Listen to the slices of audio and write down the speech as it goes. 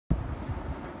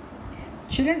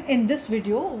Children, in this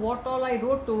video, what all I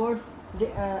wrote towards the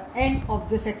end of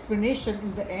this explanation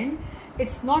in the end,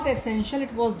 it's not essential.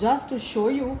 It was just to show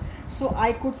you so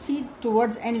I could see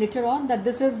towards end later on that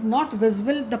this is not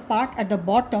visible. The part at the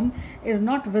bottom is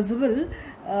not visible.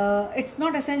 It's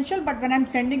not essential, but when I'm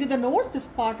sending you the notes, this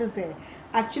part is there.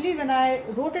 Actually, when I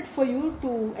wrote it for you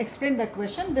to explain the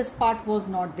question, this part was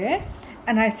not there,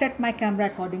 and I set my camera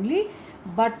accordingly.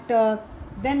 But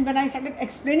then when I started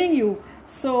explaining you,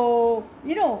 so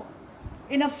you know,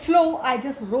 in a flow, I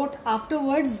just wrote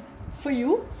afterwards for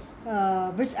you,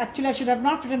 which actually I should have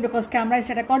not written because camera is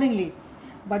set accordingly.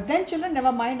 But then children,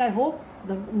 never mind. I hope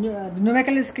the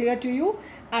numerical is clear to you,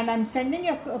 and I'm sending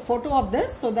you a photo of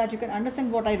this so that you can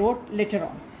understand what I wrote later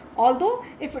on. Although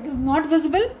if it is not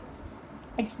visible,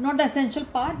 it's not the essential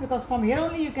part, because from here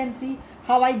only you can see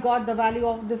how I got the value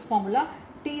of this formula.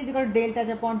 T is equal to delta H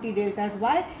upon T delta S.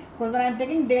 Why? Because when I'm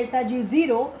taking delta G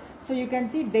 0, so you can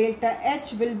see delta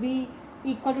H will be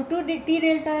equal to 2 T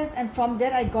delta S, and from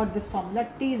there I got this formula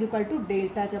T is equal to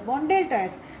delta H upon delta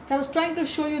S. So I was trying to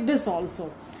show you this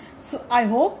also. So I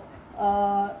hope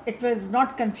it was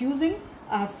not confusing.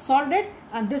 I have solved it,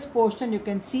 and this portion you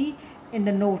can see in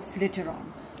the notes later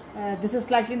on. This is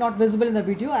slightly not visible in the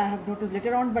video, I have noticed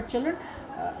later on, but children,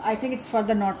 I think it's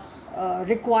further not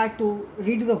required to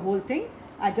redo the whole thing.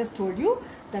 I just told you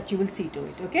that you will see to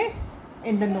it, okay,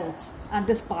 in the notes, and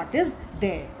this part is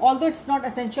there. Although it's not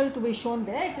essential to be shown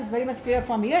there, it is very much clear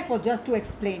from here. It was just to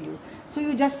explain you, so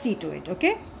you just see to it,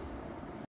 okay.